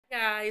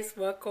Guys,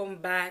 welcome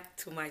back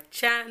to my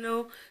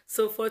channel.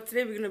 So for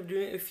today we're gonna be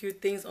doing a few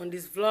things on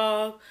this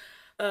vlog.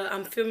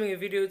 I'm filming a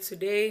video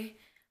today.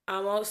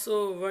 I'm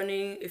also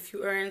running a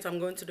few errands. I'm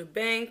going to the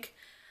bank.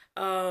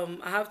 I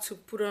have to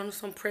put on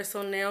some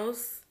press-on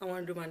nails. I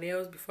want to do my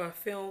nails before I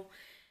film.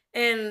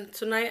 And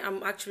tonight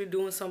I'm actually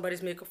doing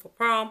somebody's makeup for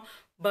prom,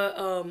 but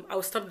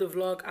I'll stop the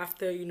vlog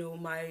after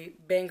my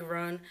bank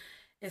run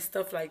and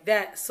stuff like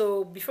that.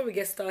 So before we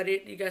get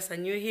started, you guys are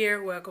new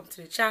here, welcome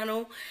to the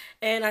channel.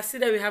 And I see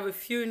that we have a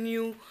few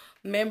new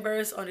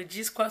members on the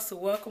G Squad, so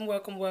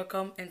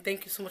welcome, and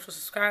thank you so much for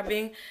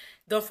subscribing.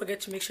 Don't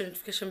forget to make sure the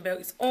notification bell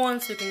is on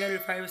so you can get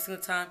notified every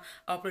single time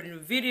I upload a new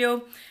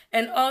video.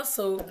 And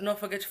also do not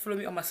forget to follow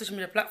me on my social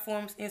media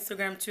platforms: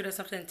 Instagram, Twitter,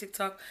 Snapchat, and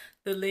TikTok.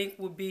 The link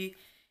will be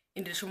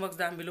in the description box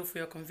down below for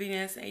your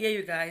convenience. And yeah,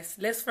 you guys,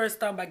 let's first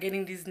start by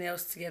getting these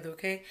nails together.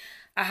 Okay,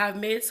 I have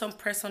made some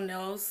press-on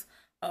nails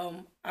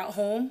at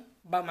home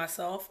by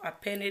myself. I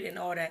painted and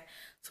all that,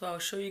 so I'll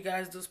show you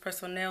guys those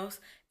press-on nails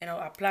and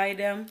I'll apply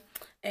them.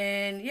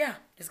 And yeah,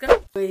 let's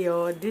go. Hey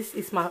y'all, this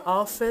is my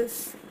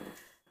office.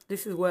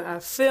 This is where I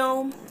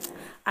film.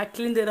 I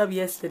cleaned it up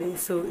yesterday,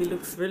 so it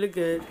looks really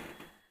good.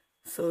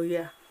 So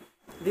yeah,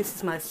 this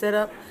is my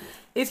setup.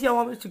 If y'all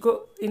want me to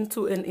go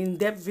into an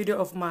in-depth video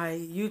of my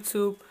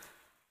YouTube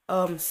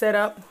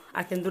setup,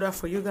 I can do that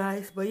for you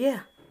guys. But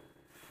yeah,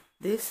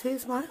 this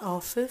is my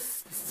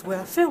office. This is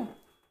where I film.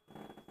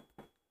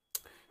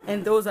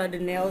 And those are the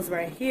nails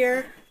right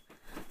here.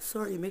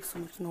 Sorry, it makes so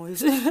much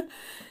noise.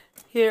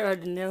 Here are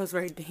the nails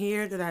right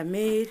here that I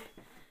made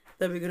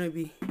that we're gonna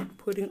be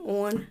putting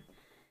on.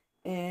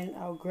 And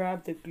I'll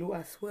grab the glue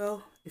as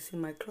well. It's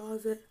in my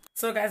closet.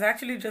 So guys, I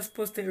actually just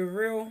posted a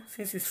reel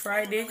since it's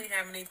Friday. I don't really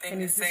have anything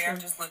to say. I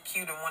just look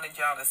cute and wanted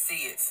y'all to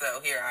see it, so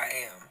here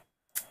I am.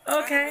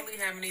 Okay. I don't really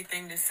have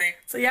anything to say.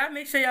 So y'all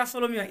make sure y'all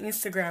follow me on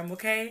Instagram,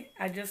 okay?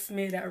 I just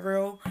made that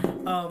reel.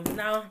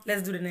 Now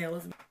let's do the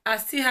nails. I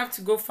still have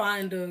to go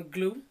find the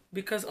glue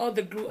because all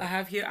the glue I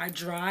have here are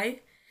dry.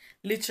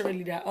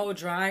 Literally, they're all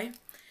dry.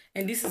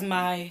 And this is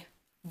my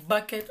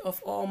bucket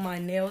of all my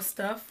nail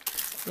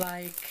stuff,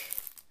 like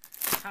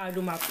how I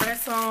do my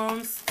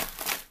press-ons.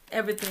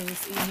 Everything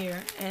is in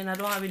here, and I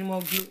don't have any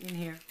more glue in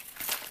here.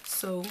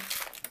 So,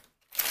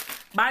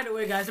 by the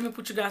way, guys, let me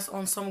put you guys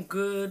on some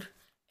good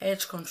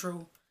edge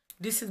control.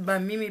 This is by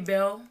Mimi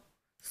Bell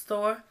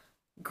store.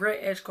 Great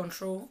edge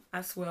control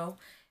as well,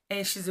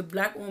 and she's a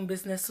black-owned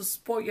business, so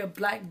support your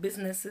black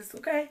businesses,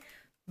 okay?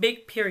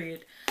 Big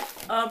period.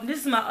 This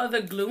is my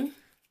other glue.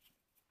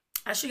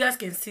 As you guys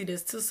can see,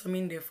 there's still some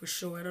in there for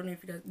sure. I don't know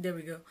if you guys, there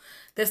we go.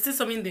 There's still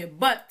some in there,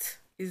 but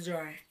it's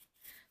dry.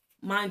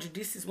 Mind you,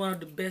 this is one of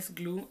the best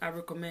glue I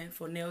recommend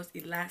for nails.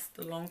 It lasts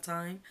a long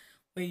time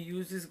when you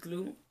use this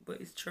glue,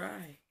 but it's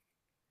dry.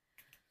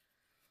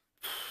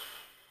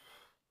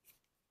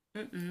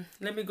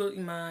 Let me go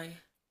in my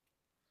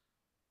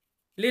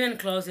linen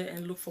closet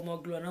and look for more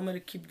glue, and I'm going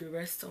to keep the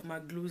rest of my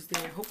glues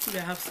there. Hopefully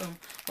I have some,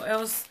 or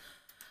else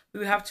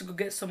we will have to go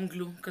get some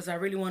glue because I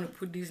really want to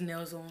put these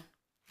nails on.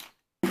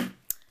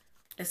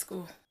 Let's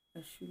go.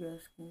 As you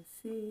guys can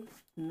see,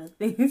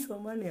 nothing is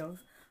on my nails.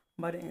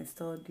 I'm about to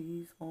install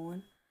these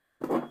on.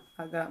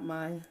 I got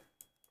my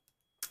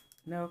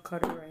nail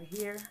cutter right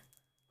here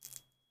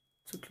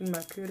to clean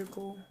my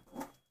cuticle,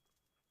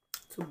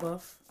 to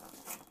buff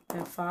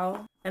and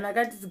file. And I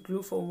got this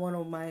glue from one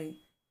of my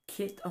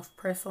kit of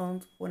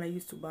press-ons when I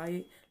used to buy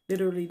it.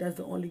 Literally, that's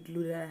the only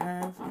glue that I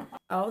have.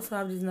 I also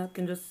have this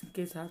napkin just in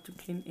case I have to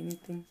clean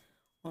anything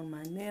on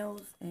my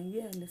nails. And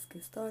yeah, let's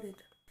get started.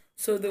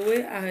 So the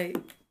way I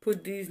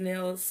put these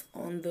nails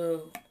on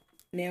the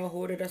nail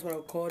holder, that's what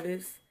I'll call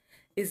this,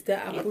 is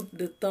that I put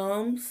the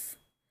thumbs,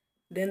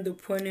 then the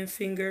pointing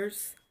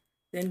fingers,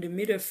 then the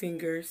middle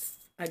fingers.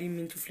 I didn't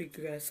mean to flick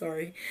you guys,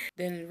 sorry.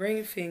 Then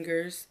ring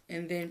fingers,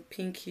 and then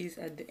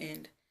pinkies at the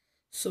end.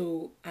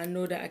 So I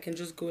know that I can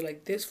just go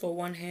like this for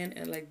one hand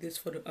and like this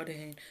for the other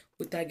hand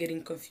without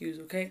getting confused,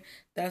 okay?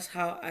 That's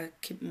how I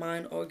keep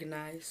mine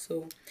organized.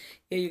 So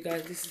yeah, you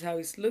guys, this is how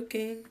it's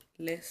looking.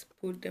 Let's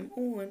put them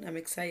on. I'm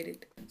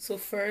excited. So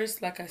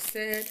first, like I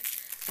said,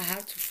 I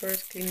have to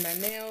first clean my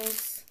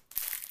nails.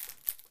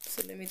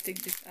 So let me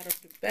take this out of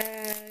the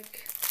bag.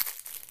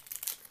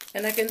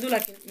 And I can do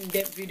like an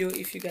in-depth video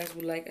if you guys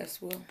would like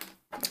as well.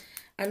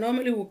 I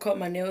normally will cut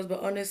my nails, but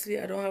honestly,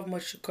 I don't have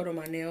much to cut on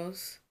my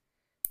nails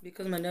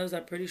because my nails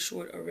are pretty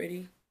short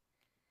already.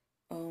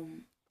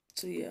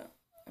 So yeah,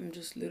 I'm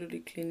just literally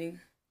cleaning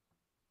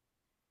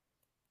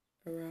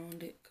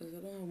around it because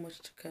I don't have much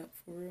to cut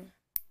for real.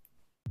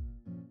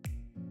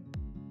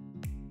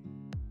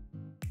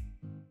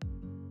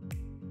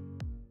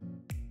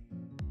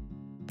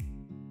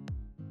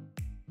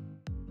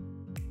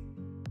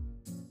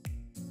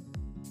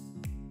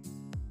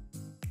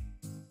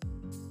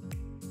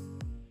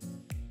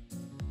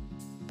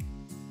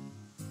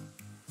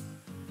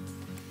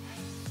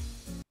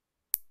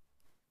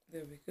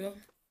 There we go.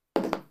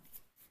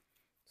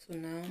 So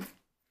now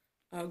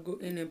I'll go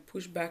in and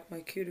push back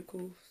my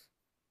cuticles.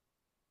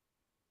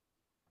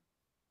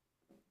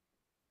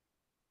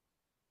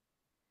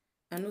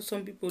 I know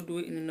some people do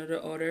it in another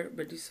order,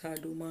 but this is how I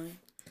do mine.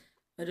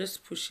 I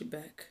just push it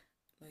back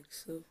like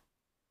so,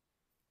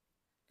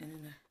 and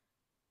then I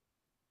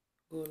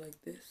go like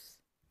this.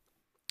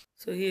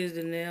 So here's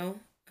the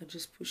nail. I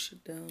just push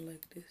it down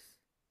like this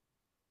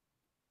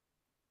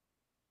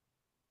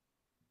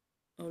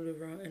all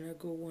around, and I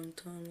go one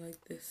time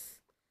like this.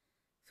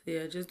 So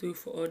yeah, I just do it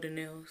for all the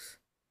nails.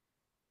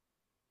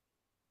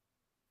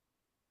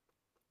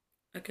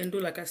 I can do,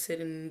 like I said,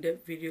 an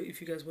in-depth video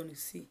if you guys want to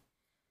see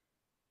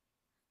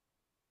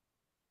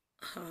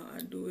how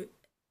I do it.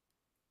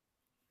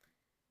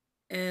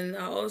 And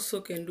I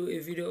also can do a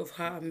video of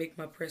how I make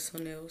my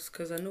press-on nails,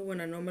 because I know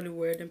when I normally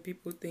wear them,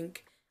 people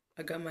think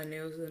I got my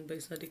nails done, but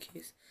it's not the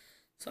case.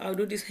 So I'll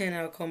do this hand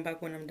and I'll come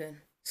back when I'm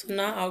done. So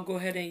now I'll go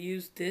ahead and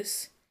use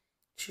this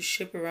to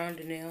shape around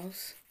the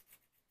nails.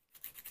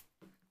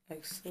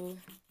 Like so.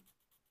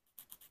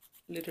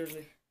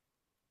 Literally.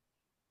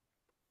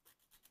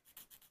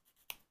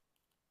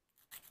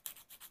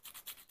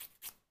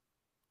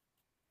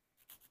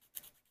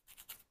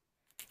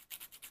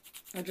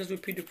 I just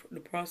repeat the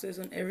process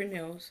on every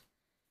nails.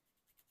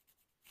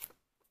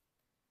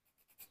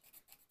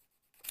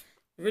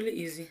 Really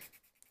easy.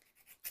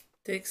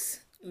 Takes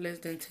less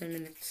than 10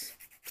 minutes.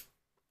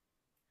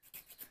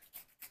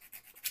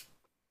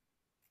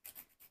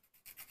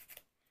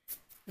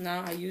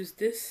 Now I use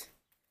this,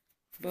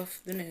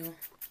 buff the nail.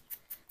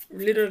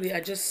 Literally,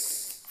 I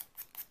just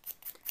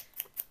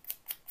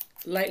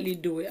lightly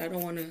do it. I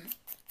don't want to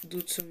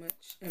do too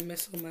much and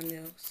mess up my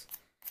nails.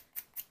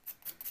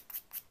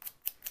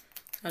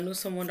 I know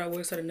someone that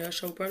works at a nail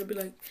shop will probably be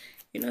like,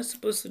 you're not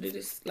supposed to do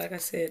this. Like I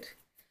said,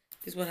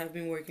 this is what have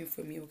been working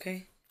for me,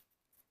 okay?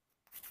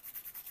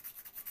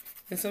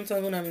 And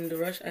sometimes when I'm in the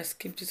rush, I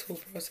skip this whole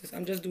process.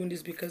 I'm just doing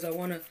this because I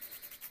want to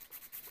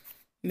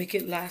make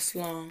it last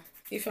long.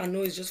 If I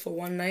know it's just for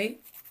one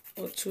night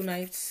or 2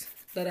 nights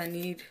that I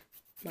need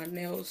my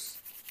nails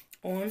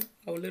on,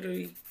 I will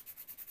literally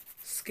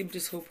skip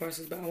this whole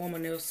process, but I want my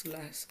nails to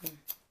last. So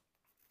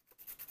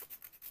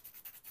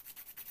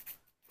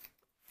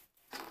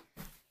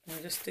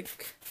I just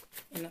take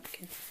a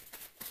napkin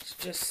to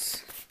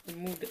just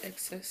remove the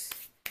excess.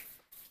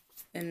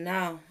 And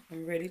now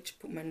I'm ready to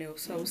put my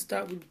nails. So I will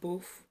start with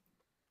both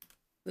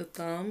the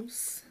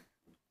thumbs.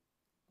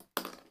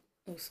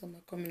 Oh, some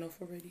are coming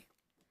off already.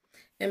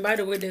 And by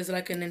the way, there's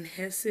like an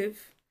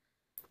adhesive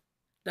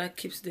that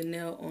keeps the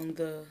nail on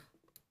the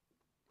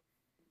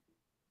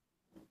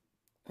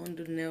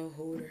nail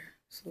holder.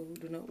 So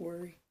do not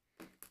worry.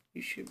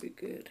 You should be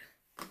good.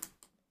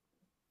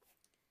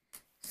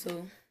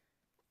 So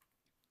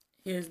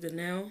here's the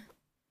nail.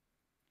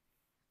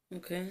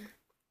 Okay.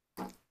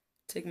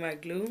 Take my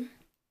glue.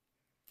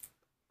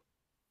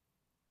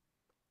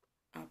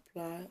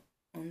 Apply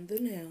on the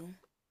nail.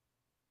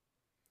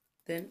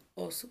 Then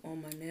also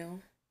on my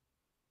nail.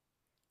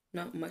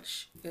 Not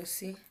much, let's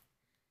see.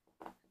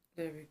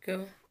 There we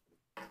go.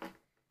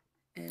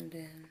 And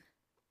then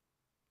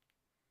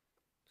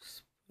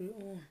just put it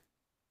on.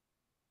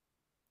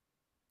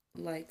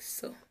 Like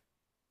so.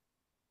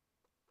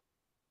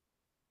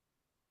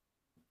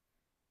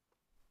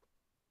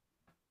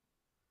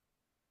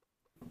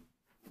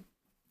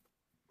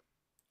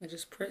 I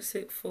just press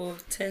it for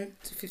 10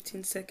 to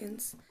 15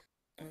 seconds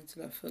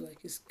until I feel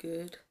like it's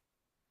good.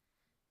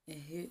 And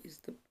here is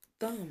the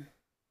thumb.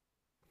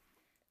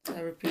 So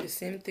I repeat the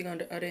same thing on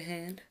the other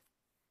hand.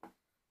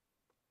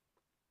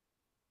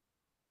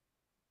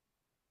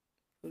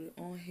 Put it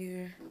on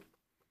here.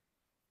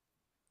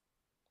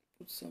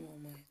 Put some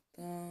on my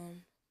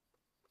thumb.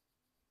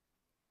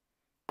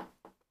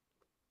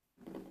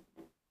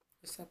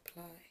 Just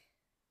apply.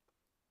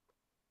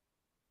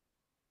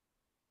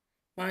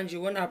 Mind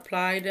you, when I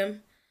apply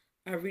them,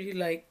 I really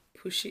like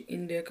push it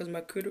in there because my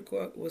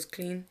cuticle was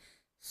clean.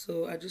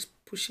 So I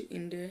just push it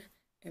in there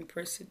and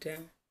press it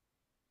down.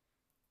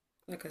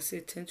 Like I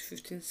said, 10 to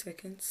 15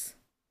 seconds.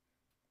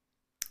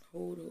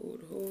 Hold,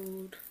 hold,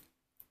 hold.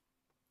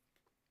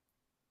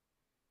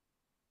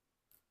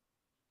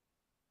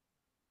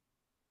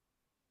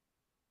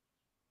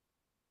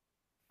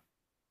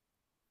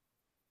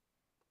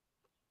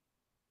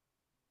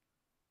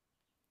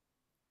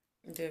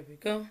 There we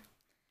go.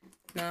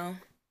 Now,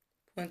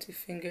 pointy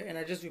finger, and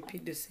I just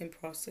repeat the same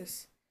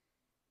process.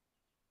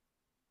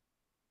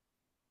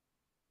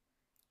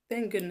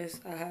 Thank goodness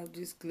I have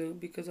this glue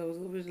because I was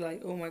always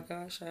like, oh my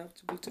gosh, I have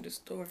to go to the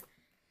store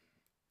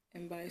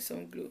and buy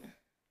some glue.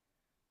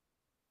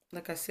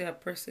 Like I said, I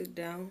press it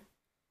down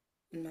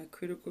in my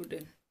cuticle,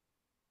 then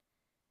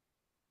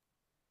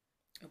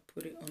I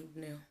put it on the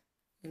nail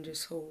and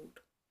just hold.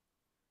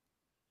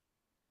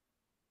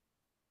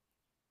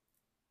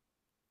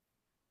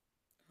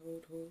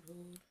 Hold, hold,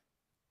 hold.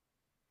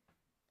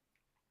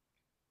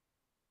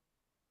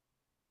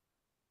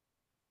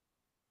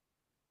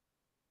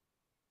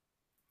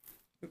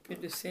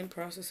 Repeat the same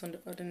process on the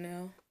other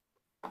nail.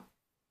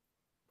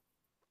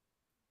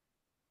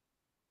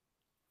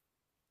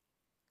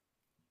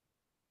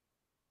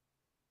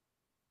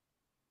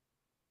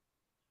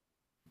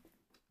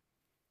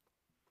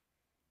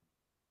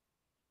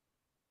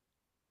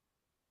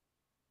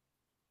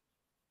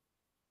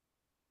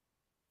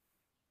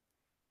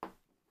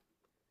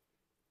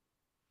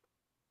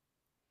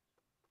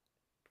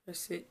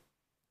 Press it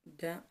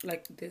down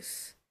like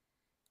this,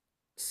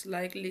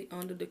 slightly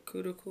under the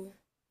cuticle.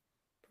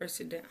 Press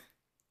it down,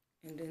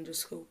 and then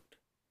just hold.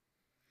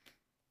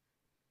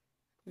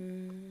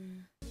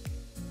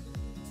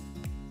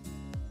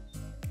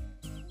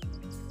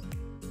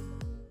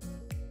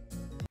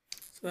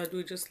 So I do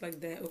it just like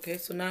that. Okay,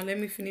 so now let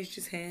me finish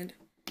this hand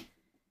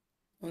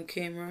on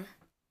camera,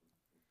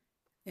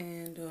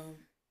 and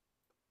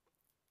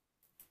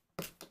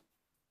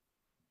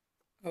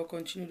I'll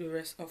continue the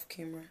rest off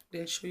camera,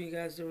 then show you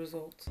guys the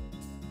results.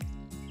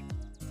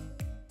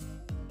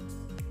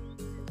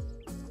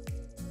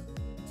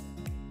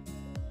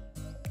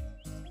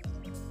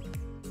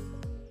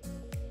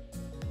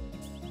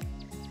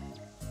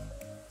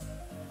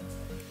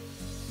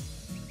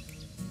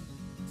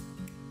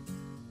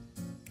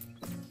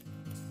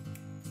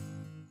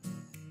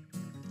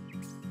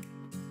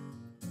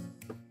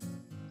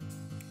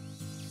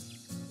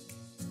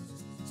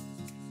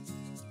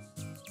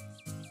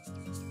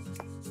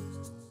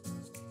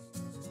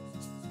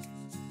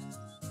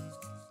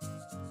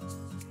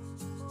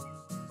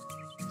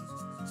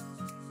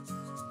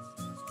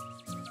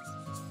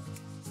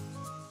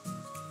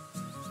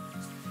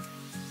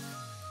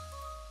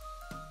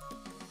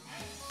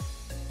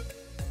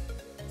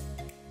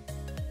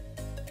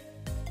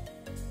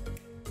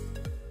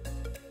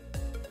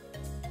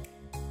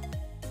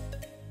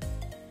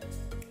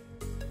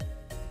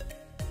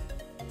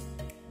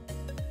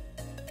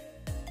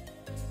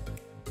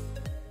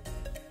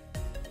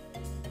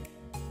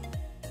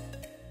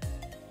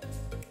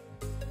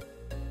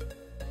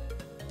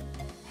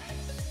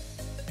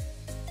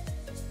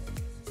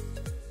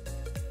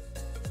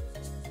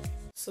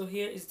 So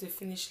here is the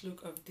finished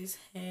look of this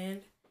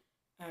hand.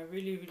 I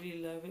really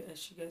love it.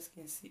 As you guys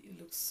can see, it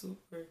looks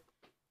super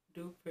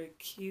duper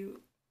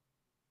cute.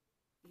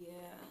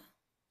 Yeah,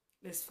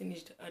 let's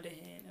finish the other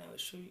hand. I will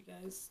show you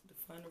guys the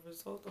final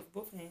result of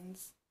both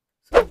hands.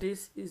 So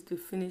this is the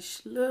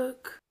finished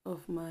look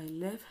of my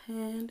left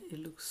hand. It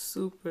looks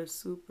super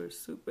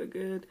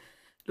good.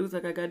 Looks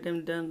like I got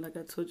them done like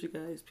I told you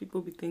guys.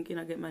 People be thinking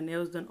I get my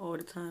nails done all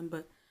the time,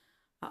 but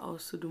I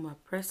also do my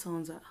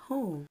press-ons at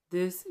home.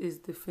 This is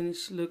the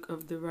finished look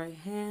of the right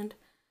hand.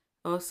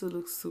 Also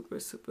looks super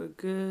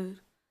good.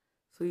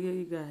 So yeah,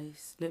 you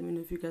guys, let me know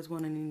if you guys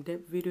want an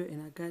in-depth video,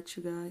 and I got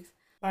you guys.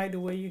 By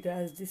the way, you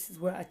guys, this is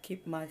where I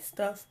keep my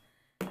stuff.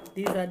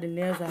 These are the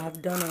nails I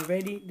have done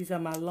already. These are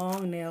my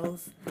long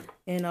nails,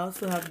 and I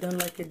also have done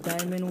like a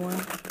diamond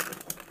one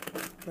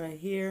right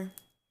here.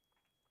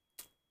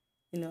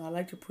 You know, I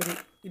like to put it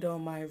either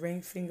on my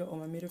ring finger or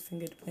my middle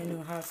finger, depending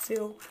on how I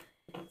feel.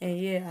 And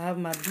yeah, I have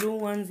my blue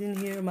ones in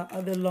here, my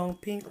other long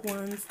pink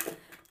ones.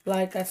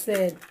 Like I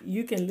said,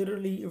 you can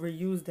literally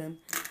reuse them.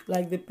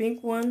 Like the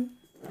pink one,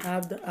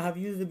 I have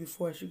used it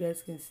before, as you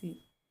guys can see.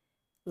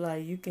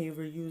 Like you can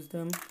reuse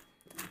them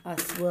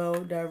as well.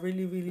 They're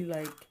really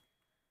like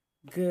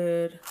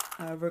good.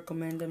 I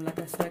recommend them. Like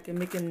I said, I can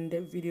make an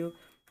in-depth video.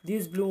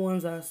 These blue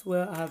ones as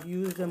well, I have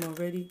used them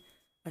already,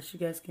 as you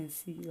guys can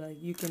see.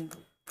 Like you can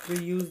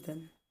reuse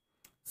them.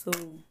 So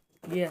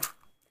yeah,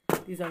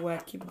 these are where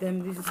I keep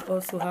them. This is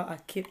also how I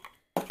keep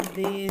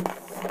these.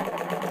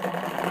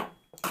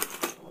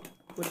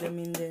 Put them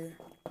in there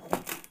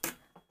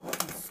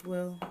as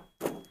well,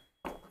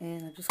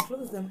 and I just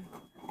close them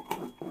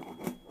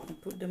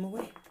and put them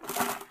away.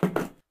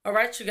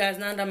 Alright, you guys,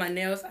 now that my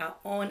nails are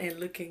on and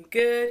looking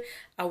good,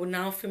 I will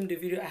now film the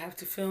video I have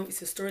to film.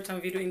 It's a story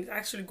time video, and it's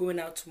actually going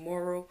out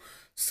tomorrow.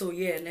 So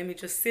yeah, let me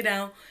just sit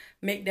down,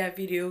 make that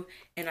video,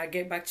 and I'll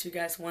get back to you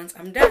guys once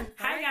I'm done.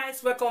 Hi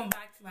guys, welcome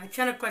back to my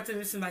channel.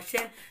 This is my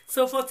channel.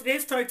 So for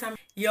today's story time,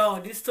 yo,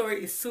 this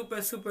story is super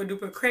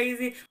duper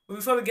crazy. But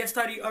before we get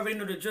started, you already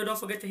know the drill. Don't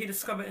forget to hit the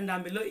subscribe button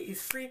down below. It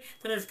is free.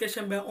 The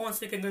notification bell on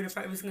so you can go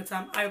notified every single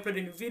time I upload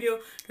a new video.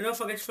 Don't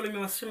forget to follow me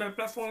on my social media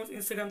platforms,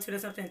 Instagram,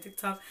 Twitter, Snapchat, and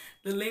TikTok.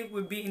 The link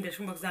will be in the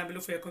description box down below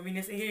for your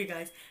convenience. And here you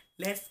guys,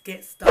 let's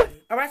get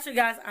started. Alright, you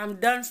guys, I'm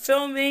done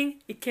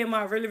filming. It came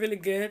out really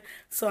good.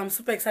 So I'm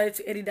super excited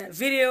to edit that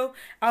video.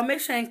 I'll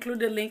make sure I include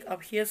the link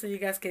up here so you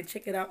guys can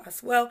check it out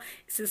as well.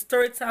 It's a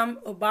story time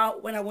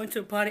about when I went to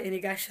a party and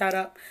it got shot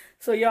up.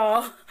 So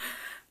y'all,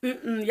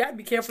 y'all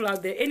be careful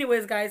out there.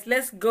 Anyways, guys,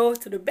 let's go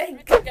to the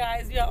bank. Okay,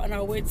 guys, we are on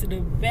our way to the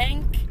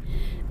bank.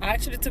 I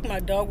actually took my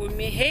dog with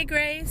me. Hey,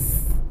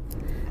 Grace.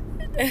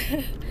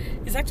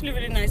 It's actually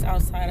really nice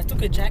outside. I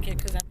took a jacket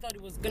because I thought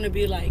it was gonna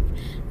be like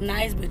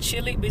nice but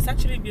chilly, but it's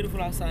actually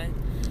beautiful outside.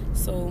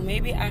 So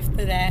maybe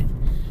after that,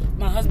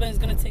 my husband is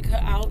gonna take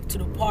her out to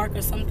the park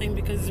or something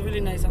because it's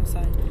really nice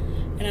outside.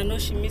 And I know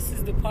she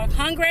misses the park.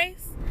 Huh,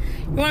 Grace?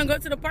 You wanna go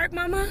to the park,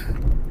 Mama?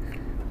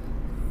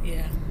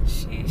 Yeah,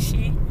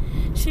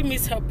 she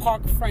misses her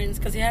park friends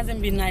because it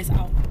hasn't been nice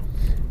out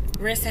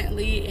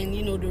recently, and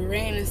you know, the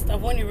rain and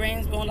stuff. When it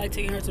rains, we don't like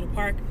taking her to the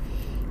park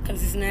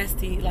because it's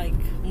nasty, like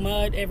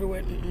mud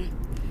everywhere.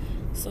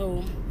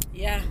 So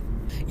yeah,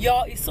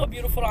 y'all, it's so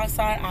beautiful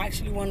outside. I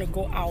actually want to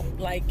go out,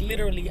 like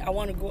literally I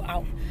want to go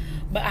out,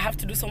 but I have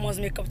to do someone's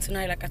makeup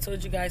tonight, like I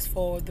told you guys,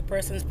 for the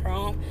person's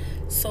prom.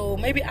 So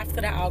maybe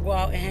after that I'll go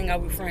out and hang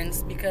out with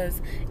friends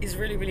because it's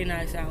really, really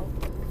nice out.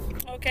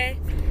 Okay,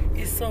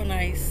 it's so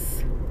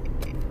nice,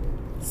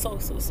 so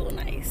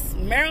nice.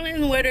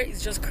 Maryland weather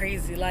is just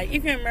crazy. Like,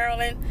 if you're in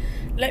Maryland,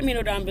 let me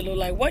know down below,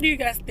 like, what do you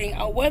guys think?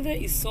 Our weather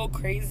is so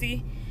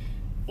crazy.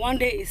 One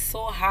day it's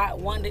so hot,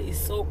 one day it's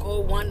so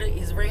cold, one day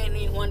it's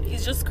raining, one day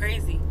it's just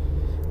crazy.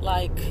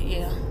 Like,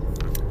 yeah,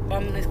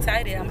 but I'm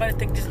excited. I'm about to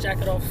take this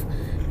jacket off.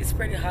 It's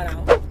pretty hot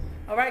out.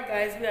 All right,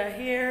 guys, we are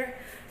here.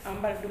 I'm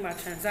about to do my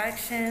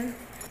transaction.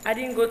 I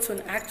didn't go to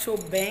an actual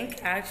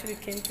bank. I actually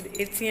came to the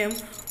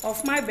ATM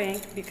of my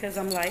bank because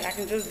I'm like, I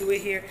can just do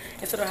it here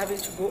instead of having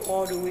to go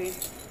all the way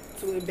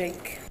to a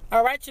bank.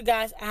 All right, you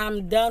guys,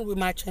 I'm done with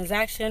my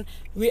transaction.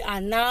 We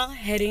are now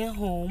heading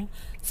home.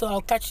 So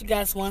I'll catch you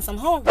guys once I'm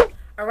home.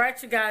 All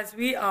right, you guys,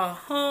 we are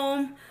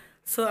home.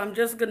 So I'm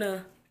just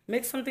gonna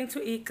make something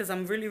to eat because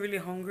I'm really, really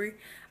hungry.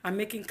 I'm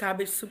making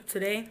cabbage soup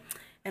today.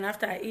 And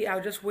after I eat,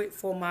 I'll just wait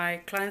for my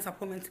client's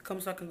appointment to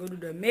come so I can go do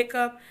the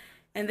makeup.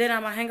 And then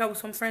I'm going to hang out with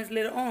some friends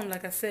later on.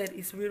 Like I said,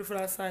 it's beautiful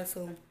outside,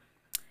 so,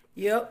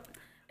 yep.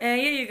 And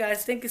yeah, you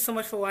guys, thank you so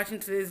much for watching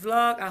today's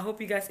vlog. I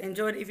hope you guys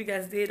enjoyed it. If you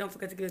guys did, don't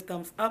forget to give it a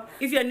thumbs up.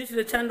 If you are new to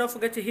the channel, don't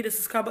forget to hit the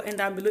subscribe button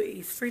down below.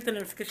 It's free, turn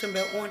the notification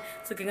bell on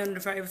so you can get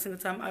notified every single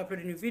time I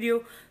upload a new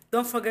video.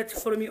 Don't forget to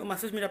follow me on my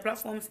social media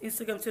platforms,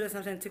 Instagram, Twitter,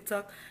 Snapchat, and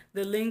TikTok.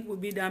 The link will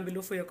be down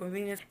below for your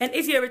convenience. And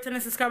if you're a returning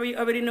subscriber, you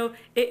already know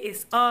it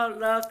is all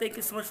love. Thank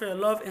you so much for your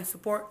love and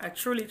support. I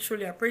truly,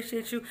 truly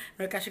appreciate you. And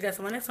I'll catch you guys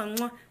on my next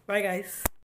one. Bye, guys.